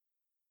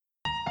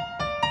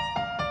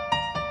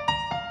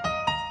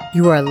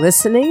You are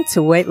listening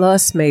to Weight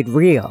Loss Made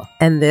Real,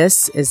 and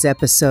this is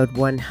episode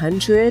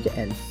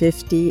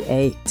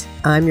 158.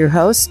 I'm your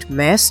host,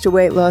 Master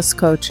Weight Loss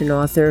Coach and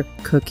author,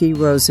 Cookie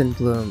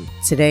Rosenblum.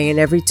 Today and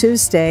every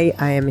Tuesday,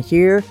 I am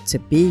here to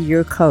be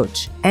your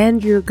coach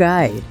and your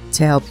guide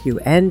to help you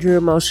end your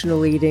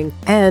emotional eating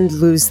and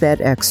lose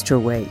that extra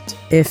weight.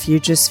 If you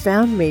just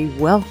found me,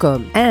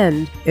 welcome.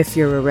 And if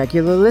you're a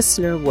regular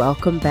listener,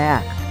 welcome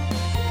back.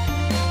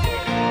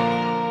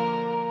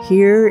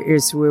 Here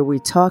is where we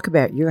talk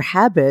about your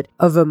habit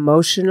of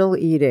emotional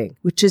eating,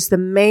 which is the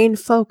main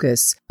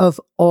focus of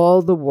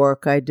all the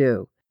work I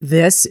do.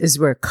 This is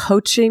where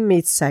coaching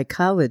meets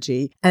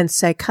psychology and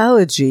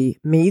psychology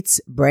meets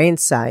brain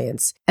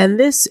science. And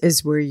this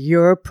is where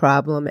your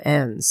problem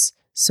ends.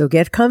 So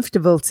get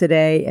comfortable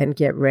today and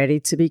get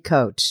ready to be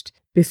coached.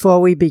 Before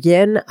we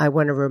begin, I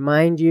want to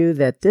remind you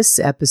that this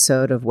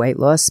episode of Weight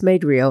Loss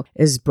Made Real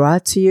is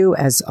brought to you,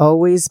 as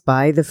always,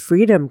 by the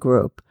Freedom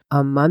Group,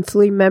 a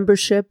monthly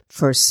membership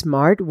for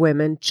smart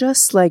women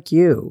just like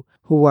you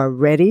who are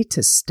ready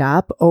to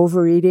stop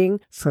overeating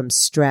from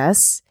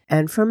stress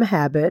and from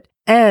habit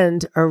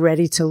and are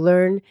ready to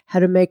learn how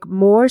to make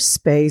more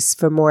space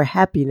for more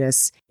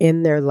happiness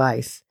in their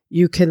life.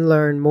 You can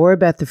learn more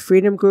about the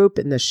Freedom Group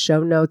in the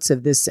show notes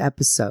of this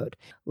episode.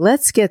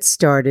 Let's get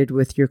started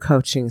with your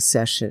coaching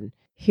session.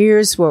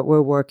 Here's what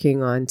we're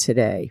working on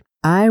today.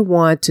 I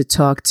want to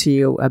talk to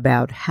you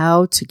about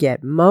how to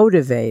get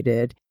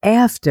motivated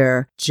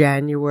after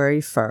January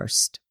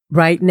 1st.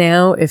 Right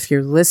now, if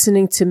you're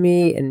listening to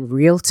me in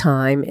real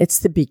time, it's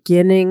the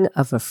beginning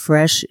of a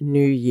fresh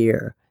new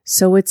year.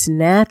 So it's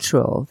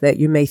natural that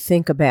you may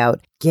think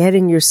about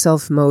getting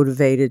yourself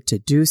motivated to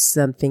do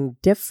something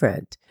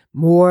different.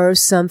 More of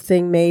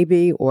something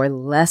maybe, or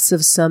less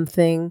of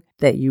something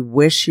that you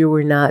wish you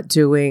were not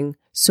doing.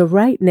 So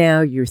right now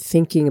you're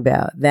thinking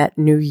about that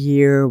new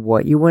year,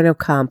 what you want to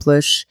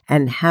accomplish,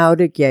 and how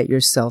to get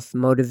yourself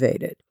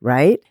motivated,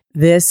 right?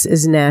 This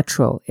is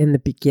natural in the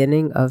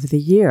beginning of the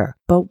year.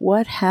 But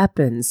what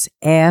happens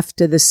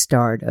after the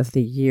start of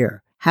the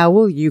year? How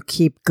will you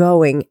keep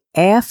going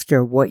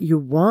after what you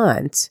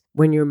want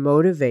when your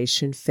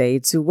motivation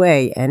fades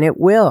away? And it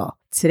will.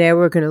 Today,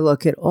 we're going to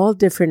look at all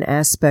different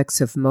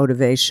aspects of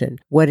motivation,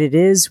 what it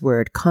is,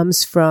 where it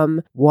comes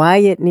from, why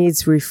it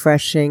needs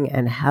refreshing,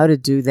 and how to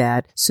do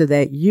that so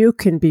that you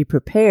can be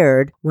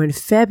prepared when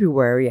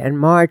February and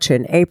March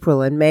and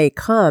April and May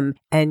come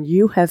and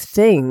you have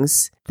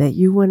things that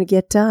you want to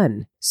get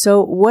done.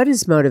 So what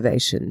is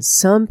motivation?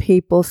 Some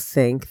people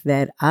think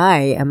that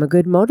I am a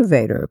good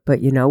motivator,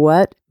 but you know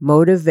what?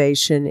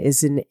 Motivation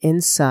is an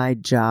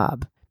inside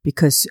job.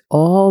 Because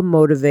all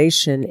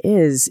motivation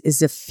is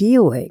a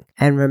feeling.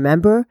 And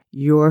remember,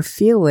 your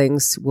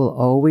feelings will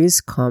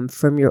always come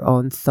from your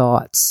own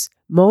thoughts.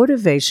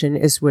 Motivation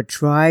is what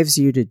drives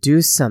you to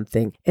do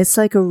something. It's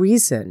like a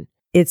reason.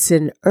 It's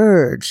an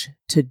urge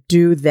to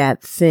do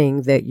that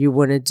thing that you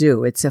want to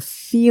do. It's a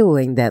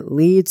feeling that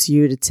leads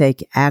you to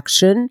take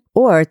action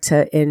or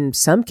to, in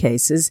some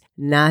cases,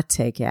 not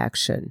take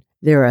action.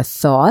 There are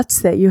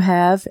thoughts that you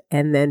have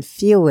and then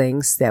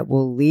feelings that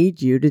will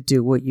lead you to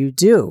do what you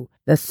do.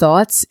 The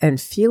thoughts and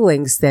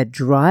feelings that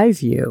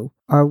drive you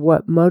are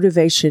what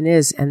motivation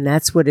is, and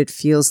that's what it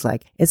feels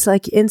like. It's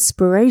like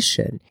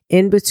inspiration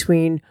in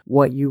between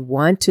what you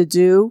want to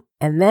do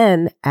and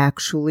then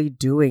actually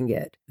doing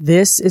it.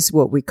 This is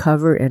what we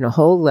cover in a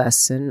whole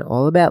lesson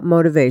all about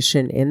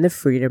motivation in the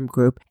Freedom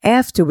Group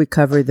after we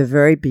cover the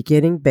very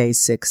beginning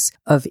basics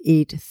of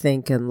Eat,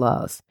 Think, and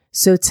Love.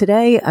 So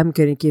today I'm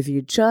going to give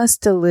you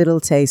just a little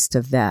taste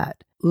of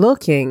that.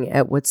 Looking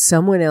at what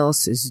someone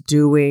else is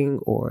doing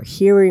or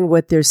hearing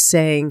what they're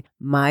saying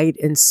might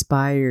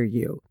inspire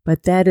you,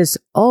 but that is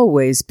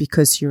always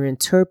because you're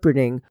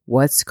interpreting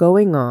what's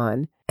going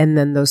on, and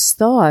then those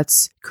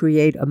thoughts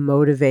create a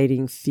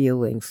motivating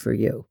feeling for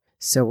you.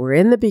 So we're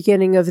in the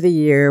beginning of the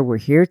year. We're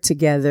here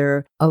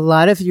together. A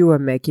lot of you are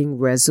making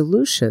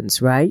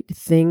resolutions, right?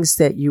 Things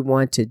that you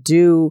want to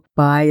do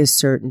by a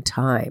certain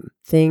time,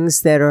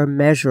 things that are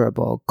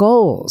measurable,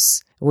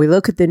 goals. We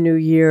look at the new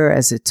year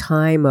as a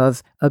time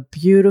of a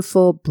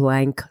beautiful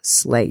blank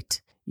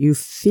slate. You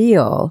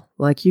feel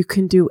like you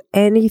can do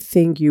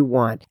anything you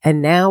want.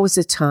 And now is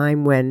a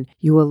time when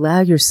you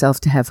allow yourself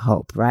to have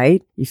hope,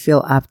 right? You feel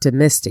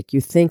optimistic.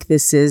 You think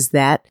this is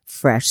that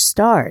fresh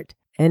start.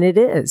 And it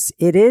is.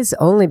 It is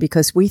only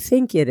because we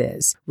think it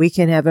is. We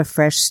can have a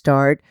fresh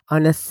start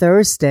on a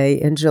Thursday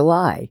in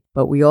July,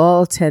 but we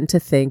all tend to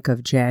think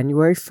of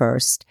January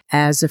 1st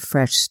as a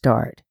fresh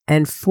start.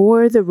 And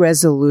for the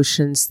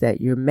resolutions that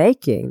you're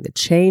making, the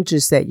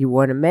changes that you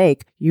want to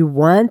make, you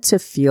want to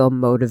feel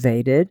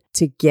motivated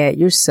to get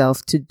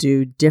yourself to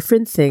do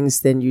different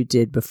things than you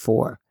did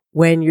before.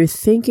 When you're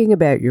thinking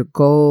about your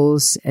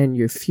goals and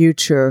your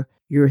future,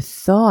 your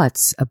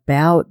thoughts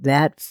about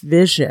that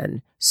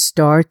vision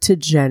start to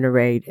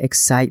generate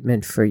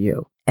excitement for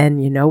you.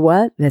 And you know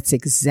what? That's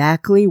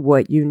exactly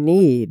what you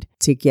need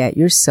to get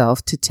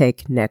yourself to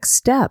take next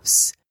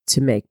steps,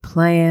 to make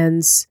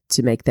plans,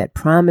 to make that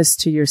promise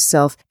to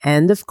yourself,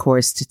 and of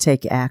course, to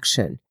take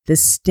action. The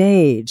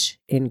stage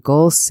in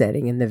goal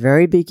setting in the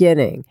very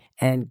beginning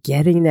and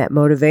getting that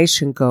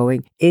motivation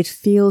going, it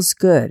feels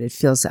good. It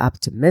feels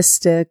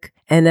optimistic.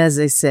 And as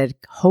I said,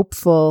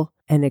 hopeful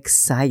and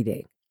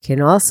exciting. Can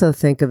also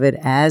think of it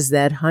as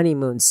that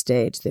honeymoon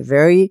stage, the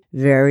very,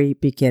 very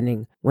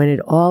beginning, when it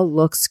all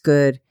looks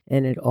good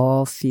and it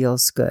all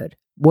feels good.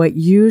 What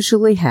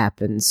usually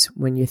happens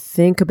when you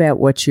think about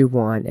what you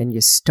want and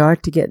you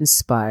start to get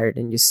inspired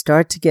and you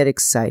start to get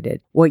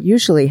excited, what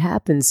usually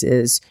happens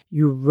is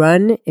you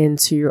run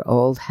into your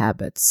old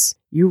habits.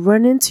 You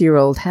run into your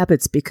old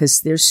habits because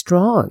they're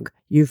strong.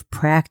 You've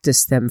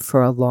practiced them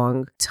for a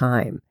long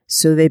time.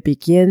 So they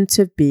begin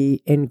to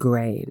be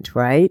ingrained,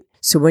 right?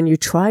 So when you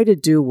try to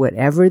do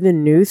whatever the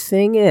new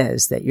thing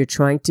is that you're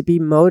trying to be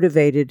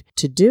motivated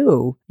to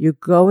do, you're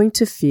going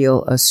to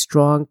feel a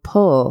strong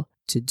pull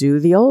to do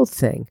the old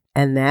thing.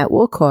 And that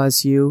will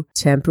cause you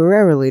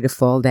temporarily to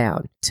fall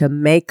down, to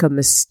make a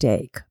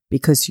mistake,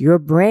 because your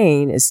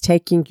brain is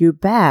taking you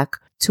back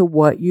to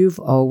what you've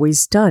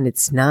always done.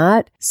 It's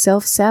not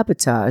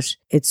self-sabotage,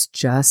 it's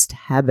just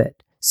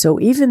habit. So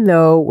even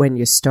though when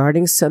you're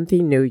starting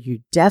something new,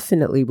 you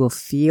definitely will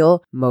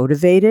feel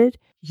motivated,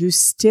 you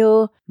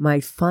still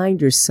might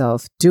find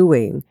yourself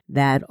doing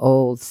that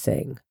old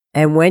thing.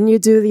 And when you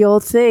do the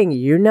old thing,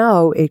 you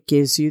know it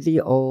gives you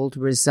the old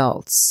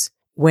results.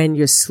 When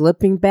you're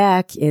slipping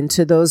back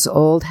into those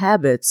old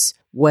habits,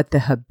 what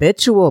the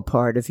habitual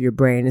part of your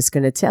brain is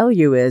going to tell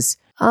you is,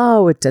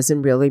 oh, it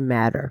doesn't really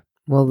matter.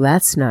 Well,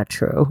 that's not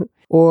true.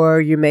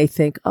 Or you may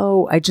think,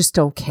 oh, I just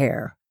don't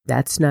care.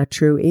 That's not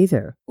true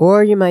either.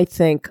 Or you might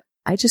think,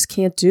 I just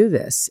can't do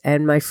this.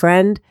 And my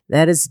friend,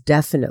 that is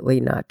definitely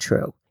not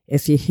true.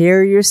 If you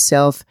hear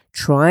yourself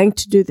trying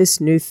to do this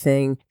new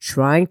thing,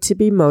 trying to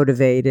be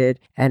motivated,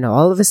 and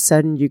all of a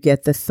sudden you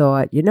get the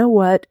thought, you know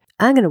what?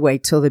 I'm going to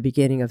wait till the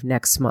beginning of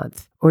next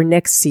month or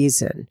next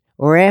season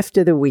or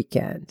after the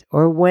weekend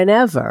or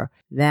whenever.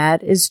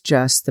 That is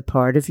just the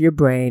part of your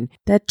brain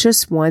that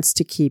just wants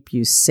to keep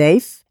you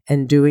safe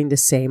and doing the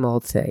same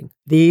old thing.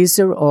 These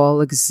are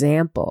all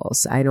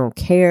examples. I don't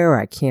care.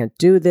 I can't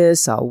do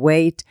this. I'll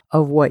wait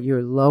of what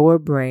your lower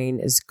brain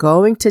is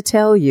going to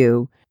tell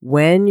you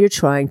when you're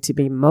trying to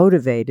be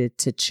motivated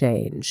to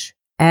change.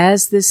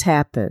 As this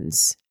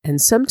happens,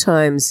 and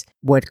sometimes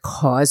what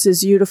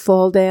causes you to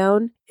fall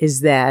down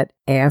is that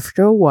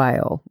after a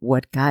while,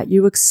 what got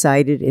you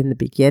excited in the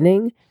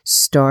beginning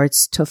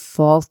starts to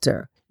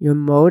falter. Your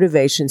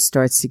motivation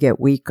starts to get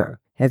weaker.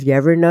 Have you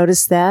ever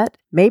noticed that?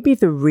 Maybe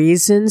the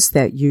reasons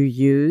that you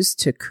used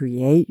to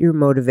create your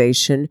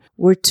motivation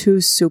were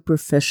too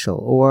superficial,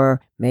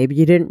 or maybe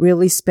you didn't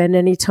really spend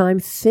any time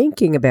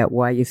thinking about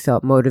why you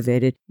felt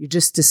motivated. You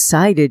just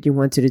decided you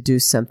wanted to do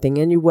something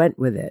and you went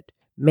with it.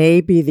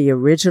 Maybe the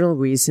original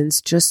reasons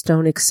just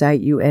don't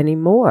excite you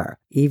anymore,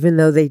 even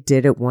though they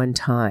did at one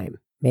time.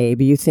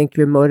 Maybe you think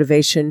your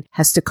motivation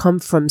has to come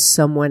from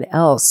someone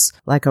else,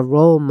 like a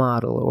role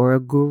model or a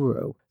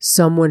guru,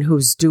 someone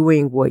who's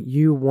doing what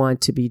you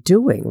want to be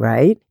doing,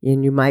 right?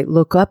 And you might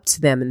look up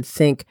to them and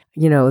think,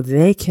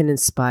 they can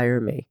inspire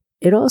me.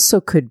 It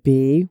also could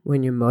be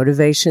when your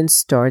motivation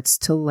starts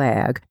to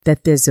lag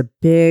that there's a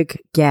big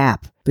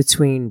gap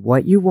between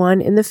what you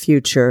want in the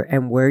future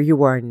and where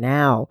you are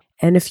now.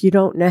 And if you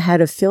don't know how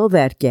to fill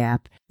that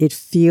gap, it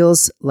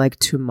feels like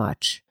too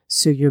much.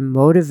 So your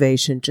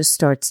motivation just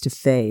starts to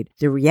fade.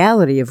 The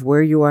reality of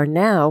where you are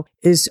now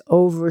is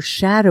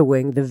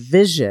overshadowing the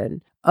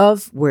vision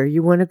of where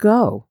you want to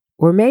go.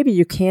 Or maybe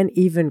you can't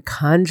even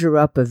conjure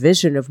up a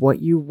vision of what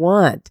you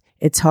want.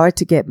 It's hard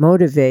to get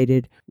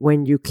motivated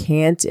when you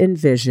can't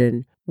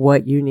envision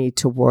what you need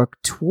to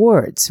work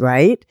towards,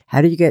 right?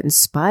 How do you get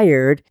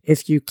inspired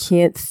if you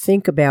can't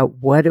think about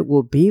what it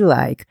will be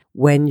like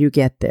when you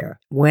get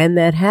there? When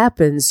that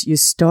happens, you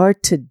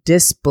start to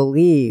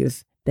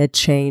disbelieve that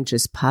change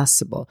is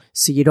possible.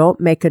 So you don't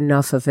make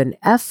enough of an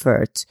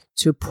effort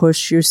to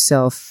push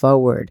yourself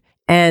forward.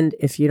 And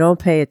if you don't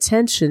pay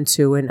attention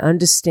to and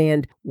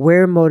understand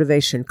where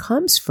motivation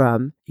comes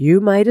from, you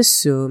might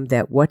assume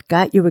that what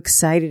got you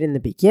excited in the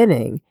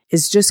beginning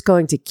is just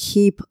going to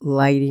keep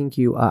lighting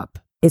you up.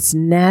 It's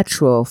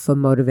natural for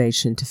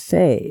motivation to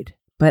fade.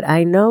 But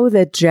I know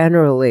that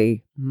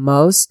generally,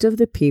 most of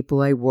the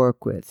people I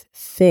work with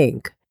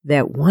think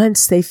that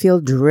once they feel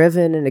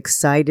driven and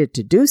excited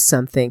to do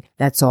something,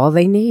 that's all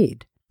they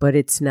need. But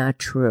it's not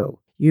true.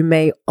 You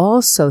may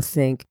also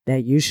think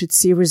that you should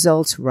see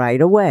results right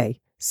away.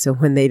 So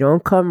when they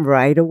don't come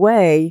right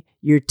away,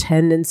 your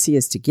tendency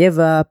is to give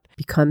up,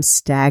 become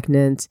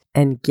stagnant,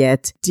 and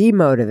get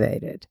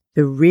demotivated.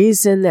 The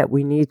reason that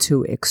we need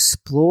to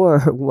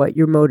explore what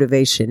your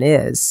motivation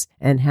is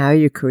and how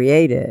you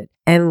create it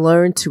and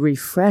learn to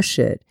refresh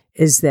it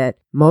is that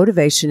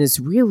motivation is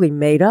really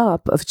made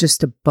up of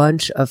just a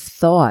bunch of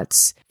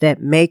thoughts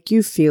that make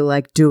you feel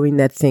like doing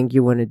that thing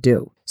you want to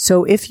do.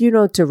 So if you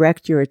don't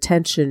direct your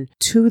attention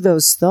to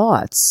those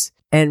thoughts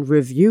and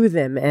review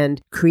them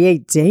and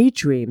create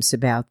daydreams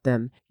about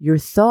them, your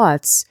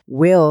thoughts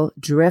will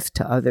drift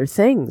to other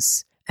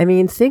things. I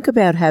mean, think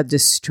about how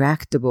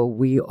distractible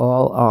we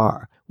all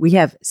are. We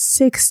have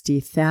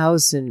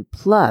 60,000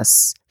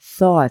 plus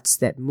thoughts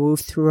that move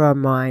through our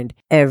mind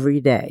every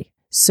day.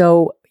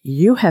 So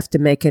you have to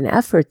make an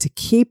effort to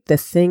keep the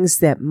things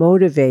that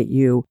motivate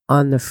you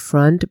on the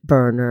front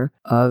burner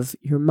of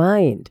your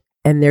mind.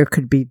 And there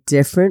could be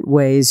different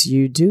ways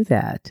you do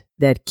that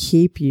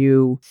keep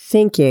you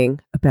thinking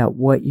about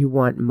what you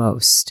want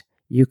most.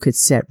 You could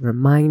set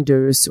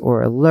reminders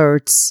or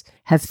alerts,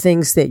 have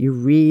things that you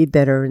read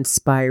that are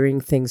inspiring,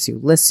 things you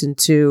listen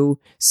to,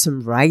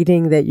 some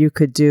writing that you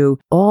could do,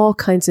 all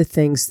kinds of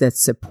things that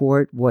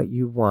support what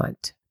you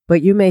want.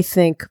 But you may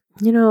think,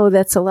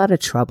 that's a lot of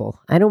trouble.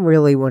 I don't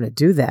really want to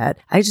do that.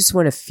 I just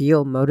want to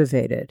feel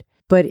motivated.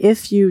 But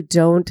if you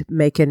don't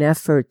make an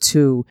effort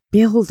to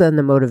build on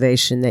the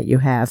motivation that you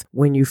have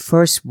when you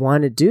first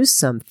want to do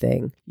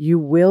something, you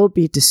will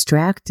be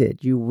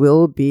distracted. You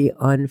will be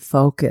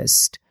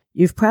unfocused.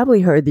 You've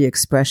probably heard the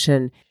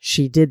expression,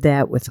 she did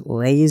that with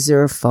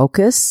laser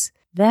focus.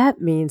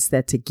 That means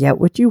that to get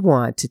what you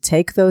want, to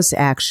take those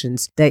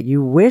actions that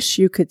you wish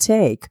you could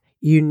take,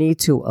 you need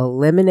to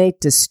eliminate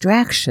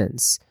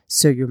distractions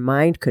so your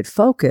mind could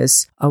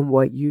focus on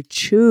what you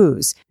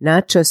choose,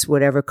 not just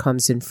whatever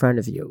comes in front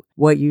of you.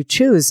 What you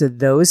choose are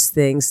those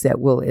things that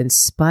will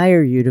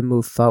inspire you to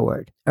move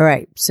forward. All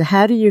right, so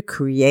how do you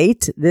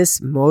create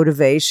this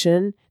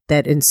motivation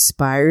that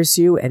inspires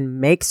you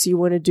and makes you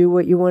want to do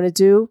what you want to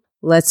do?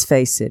 Let's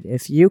face it,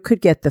 if you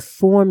could get the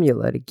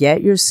formula to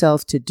get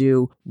yourself to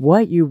do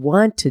what you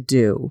want to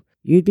do,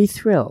 you'd be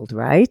thrilled,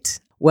 right?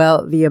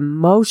 Well, the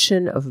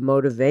emotion of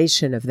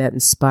motivation of that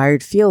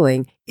inspired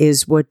feeling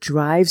is what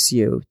drives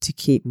you to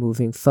keep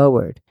moving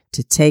forward,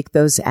 to take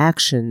those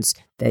actions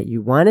that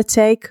you want to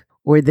take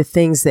or the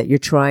things that you're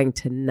trying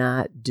to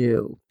not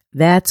do.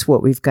 That's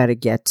what we've got to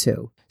get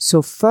to.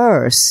 So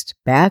first,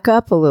 back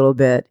up a little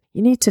bit.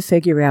 You need to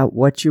figure out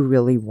what you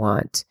really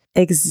want,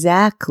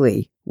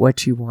 exactly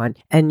what you want,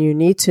 and you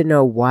need to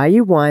know why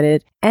you want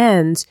it,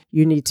 and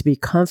you need to be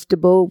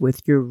comfortable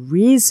with your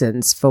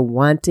reasons for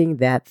wanting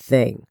that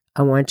thing.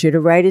 I want you to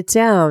write it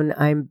down.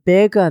 I'm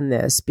big on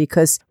this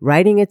because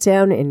writing it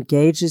down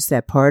engages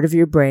that part of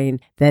your brain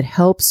that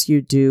helps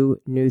you do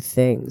new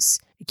things.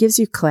 It gives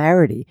you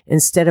clarity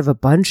instead of a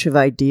bunch of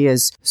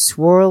ideas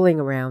swirling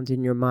around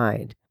in your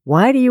mind.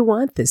 Why do you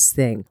want this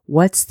thing?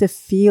 What's the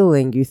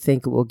feeling you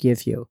think it will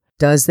give you?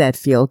 Does that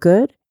feel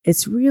good?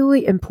 It's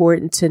really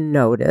important to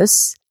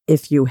notice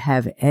if you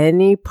have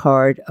any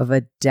part of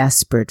a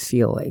desperate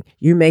feeling.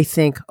 You may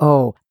think,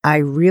 I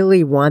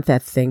really want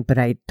that thing, but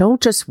I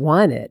don't just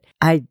want it.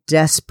 I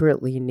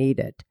desperately need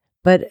it.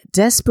 But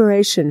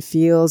desperation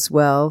feels,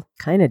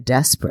 kind of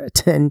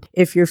desperate. And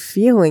if your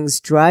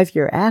feelings drive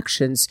your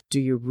actions, do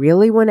you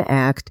really want to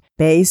act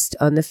based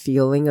on the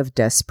feeling of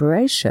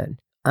desperation?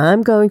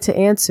 I'm going to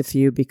answer for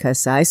you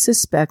because I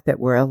suspect that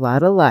we're a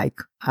lot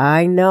alike.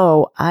 I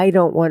know I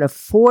don't want to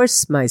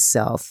force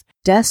myself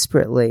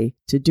desperately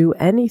to do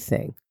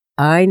anything.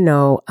 I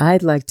know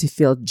I'd like to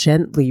feel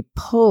gently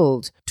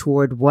pulled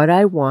toward what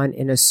I want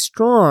in a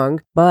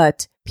strong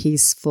but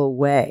peaceful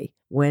way.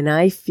 When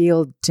I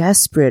feel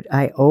desperate,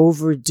 I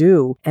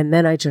overdo and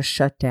then I just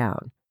shut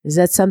down. Is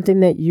that something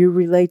that you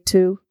relate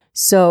to?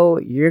 So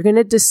you're going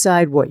to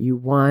decide what you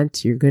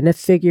want. You're going to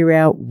figure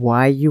out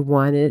why you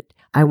want it.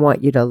 I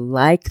want you to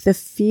like the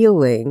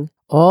feeling,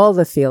 all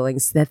the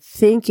feelings that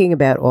thinking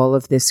about all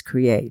of this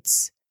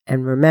creates.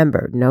 And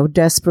remember, no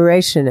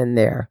desperation in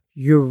there.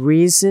 Your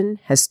reason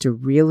has to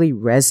really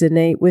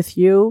resonate with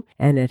you,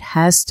 and it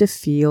has to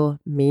feel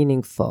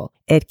meaningful.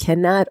 It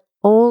cannot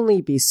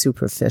only be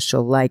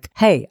superficial, like,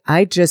 hey,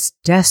 I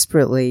just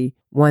desperately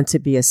want to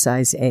be a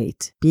size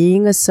 8.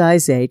 Being a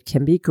size 8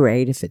 can be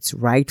great if it's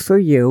right for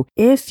you,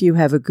 if you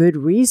have a good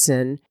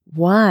reason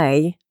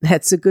why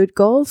that's a good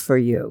goal for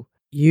you.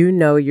 You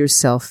know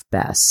yourself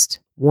best.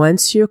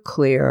 Once you're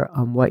clear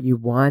on what you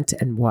want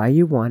and why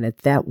you want it,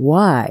 that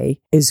why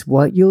is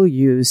what you'll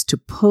use to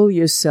pull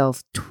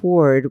yourself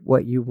toward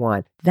what you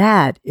want.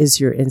 That is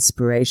your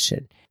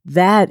inspiration.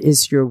 That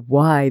is your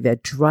why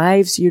that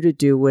drives you to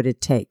do what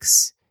it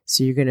takes.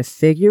 So you're going to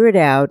figure it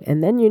out,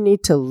 and then you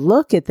need to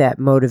look at that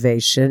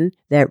motivation,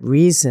 that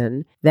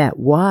reason, that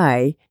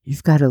why.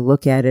 You've got to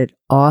look at it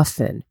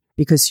often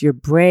because your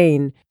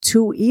brain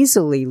too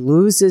easily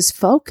loses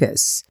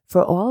focus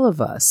for all of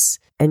us.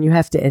 And you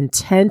have to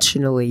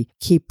intentionally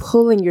keep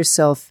pulling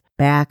yourself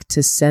back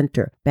to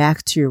center,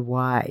 back to your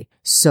why,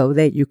 so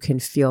that you can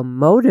feel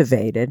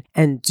motivated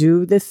and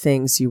do the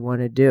things you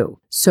want to do.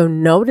 So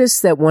notice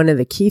that one of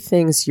the key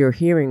things you're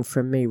hearing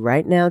from me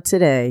right now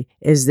today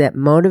is that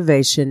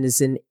motivation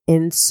is an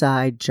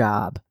inside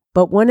job.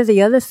 But one of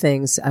the other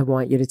things I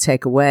want you to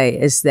take away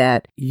is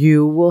that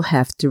you will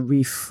have to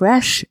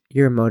refresh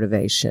your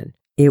motivation.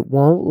 It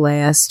won't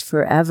last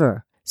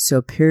forever.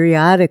 So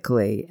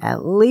periodically,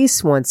 at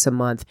least once a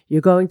month,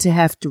 you're going to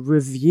have to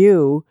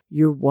review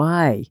your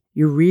why,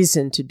 your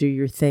reason to do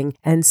your thing,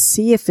 and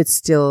see if it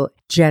still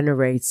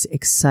generates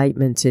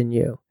excitement in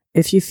you.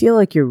 If you feel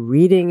like you're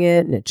reading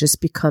it and it just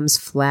becomes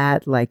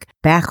flat, like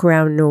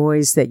background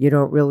noise that you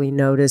don't really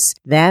notice,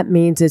 that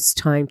means it's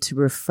time to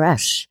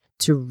refresh,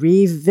 to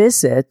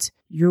revisit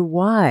your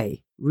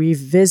why.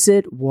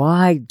 Revisit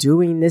why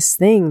doing this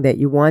thing that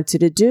you wanted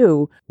to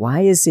do.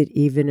 Why is it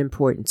even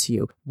important to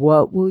you?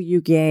 What will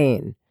you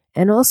gain?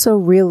 And also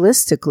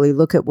realistically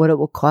look at what it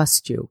will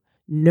cost you.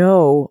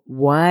 Know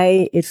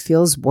why it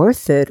feels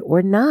worth it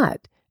or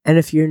not. And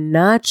if you're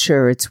not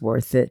sure it's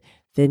worth it,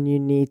 then you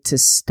need to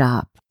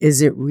stop.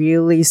 Is it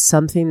really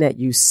something that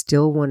you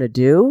still want to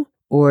do?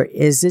 Or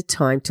is it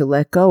time to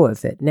let go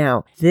of it?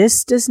 Now,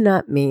 this does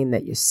not mean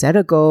that you set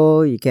a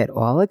goal, you get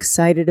all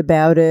excited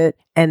about it,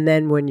 and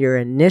then when your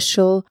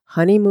initial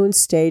honeymoon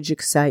stage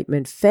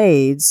excitement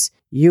fades,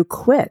 you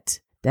quit.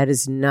 That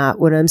is not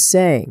what I'm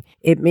saying.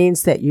 It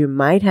means that you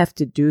might have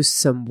to do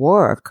some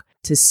work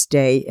to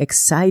stay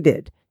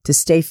excited, to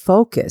stay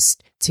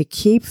focused, to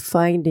keep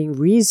finding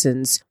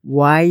reasons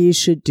why you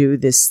should do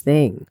this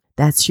thing.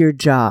 That's your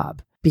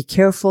job. Be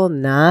careful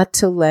not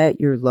to let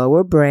your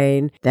lower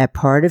brain, that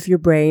part of your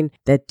brain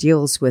that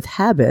deals with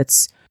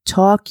habits,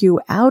 talk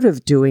you out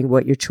of doing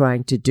what you're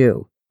trying to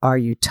do. Are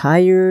you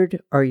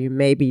tired? Are you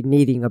maybe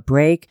needing a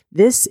break?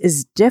 This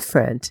is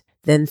different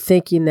than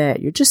thinking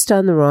that you're just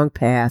on the wrong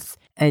path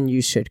and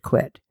you should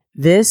quit.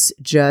 This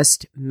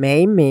just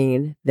may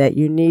mean that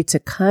you need to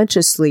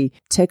consciously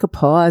take a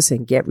pause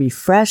and get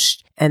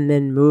refreshed and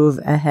then move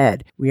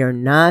ahead. We are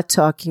not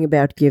talking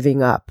about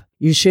giving up.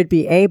 You should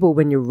be able,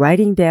 when you're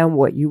writing down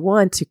what you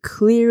want, to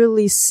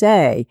clearly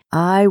say,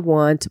 I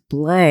want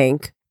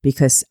blank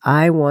because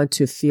I want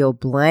to feel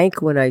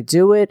blank when I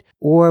do it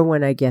or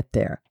when I get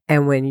there.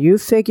 And when you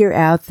figure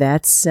out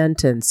that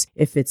sentence,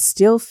 if it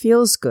still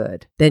feels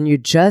good, then you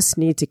just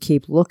need to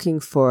keep looking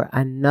for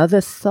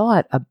another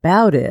thought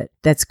about it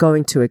that's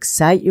going to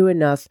excite you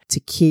enough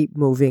to keep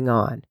moving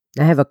on.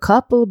 I have a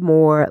couple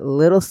more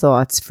little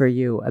thoughts for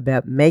you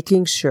about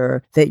making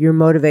sure that your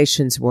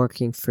motivation's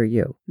working for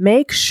you.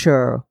 Make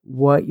sure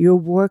what you're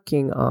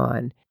working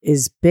on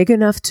is big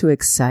enough to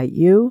excite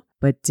you,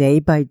 but day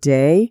by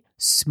day,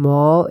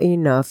 small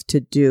enough to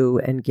do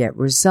and get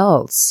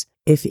results.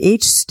 If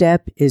each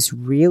step is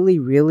really,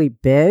 really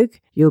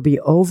big, you'll be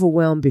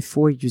overwhelmed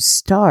before you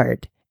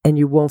start, and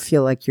you won't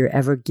feel like you're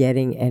ever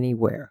getting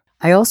anywhere.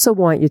 I also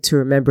want you to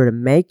remember to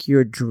make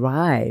your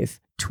drive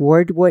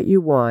toward what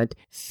you want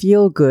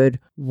feel good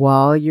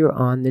while you're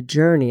on the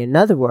journey. In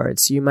other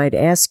words, you might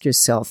ask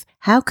yourself,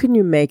 how can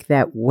you make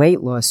that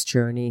weight loss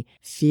journey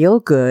feel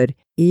good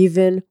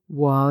even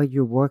while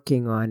you're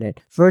working on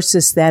it?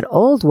 Versus that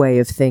old way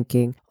of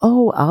thinking,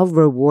 oh, I'll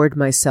reward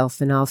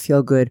myself and I'll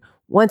feel good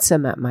once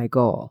I'm at my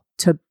goal.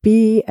 To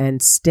be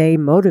and stay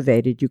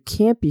motivated, you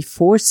can't be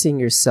forcing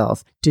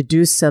yourself to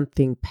do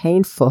something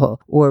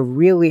painful or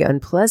really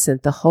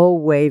unpleasant the whole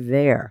way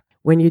there.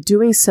 When you're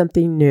doing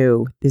something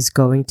new, there's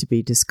going to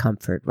be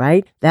discomfort,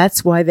 right?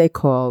 That's why they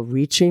call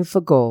reaching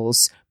for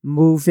goals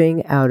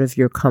moving out of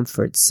your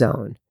comfort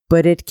zone.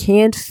 But it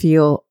can't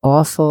feel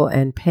awful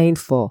and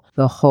painful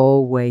the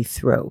whole way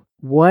through.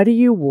 What are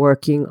you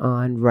working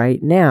on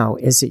right now?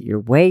 Is it your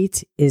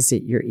weight? Is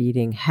it your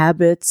eating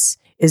habits?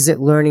 Is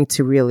it learning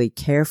to really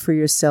care for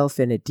yourself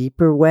in a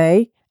deeper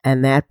way?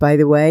 And that, by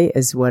the way,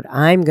 is what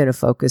I'm going to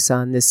focus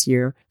on this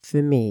year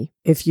for me.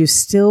 If you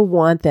still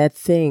want that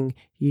thing,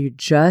 you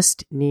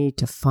just need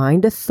to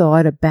find a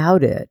thought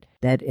about it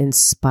that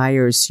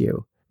inspires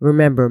you.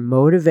 Remember,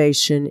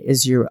 motivation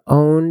is your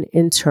own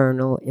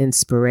internal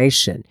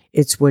inspiration.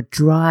 It's what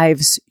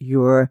drives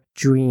your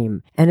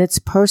dream, and it's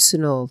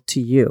personal to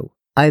you.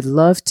 I'd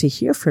love to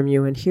hear from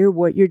you and hear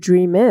what your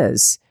dream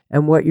is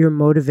and what your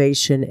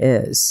motivation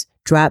is.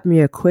 Drop me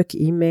a quick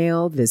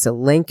email. There's a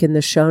link in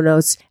the show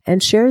notes,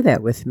 and share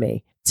that with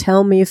me.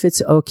 Tell me if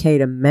it's okay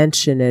to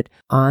mention it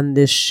on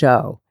this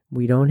show.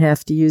 We don't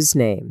have to use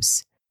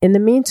names. In the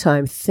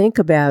meantime, think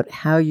about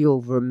how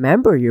you'll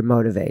remember your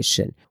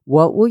motivation.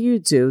 What will you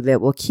do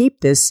that will keep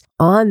this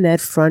on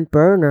that front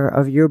burner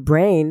of your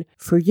brain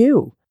for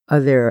you? Are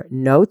there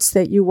notes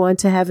that you want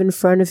to have in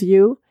front of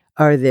you?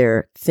 Are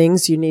there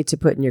things you need to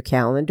put in your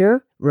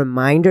calendar?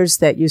 Reminders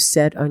that you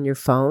set on your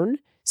phone?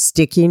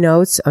 Sticky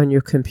notes on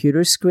your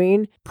computer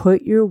screen?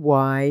 Put your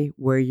why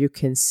where you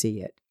can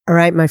see it. All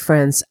right, my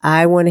friends,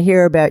 I want to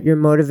hear about your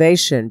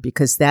motivation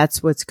because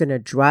that's what's going to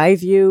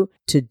drive you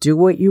to do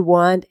what you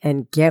want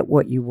and get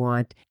what you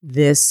want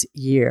this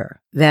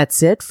year.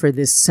 That's it for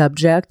this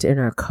subject in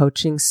our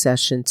coaching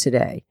session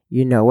today.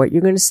 You know what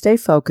you're going to stay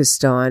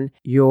focused on,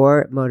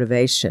 your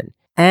motivation.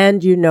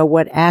 And you know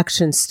what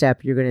action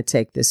step you're going to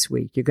take this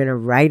week. You're going to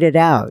write it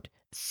out.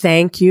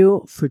 Thank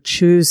you for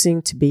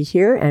choosing to be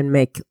here and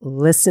make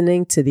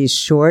listening to these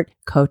short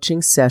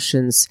coaching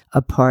sessions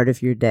a part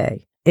of your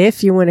day.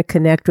 If you want to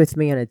connect with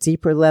me on a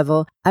deeper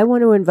level, I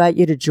want to invite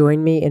you to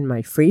join me in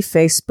my free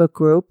Facebook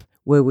group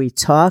where we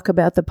talk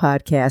about the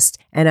podcast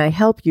and I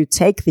help you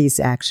take these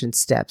action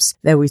steps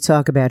that we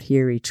talk about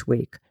here each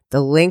week.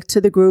 The link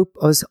to the group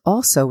is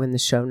also in the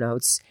show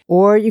notes,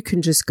 or you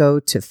can just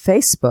go to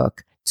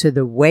Facebook to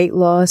the Weight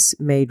Loss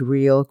Made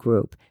Real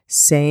group,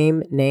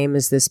 same name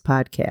as this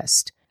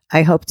podcast.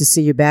 I hope to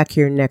see you back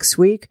here next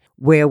week,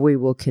 where we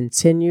will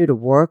continue to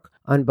work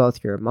on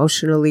both your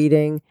emotional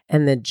eating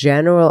and the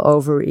general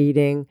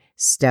overeating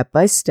step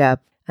by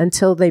step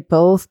until they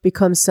both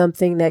become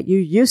something that you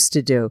used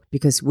to do,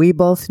 because we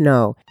both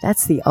know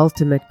that's the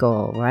ultimate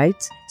goal,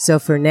 right? So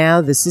for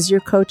now, this is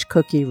your Coach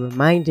Cookie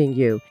reminding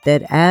you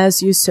that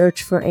as you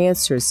search for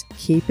answers,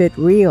 keep it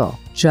real,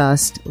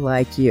 just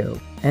like you.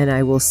 And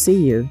I will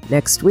see you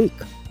next week.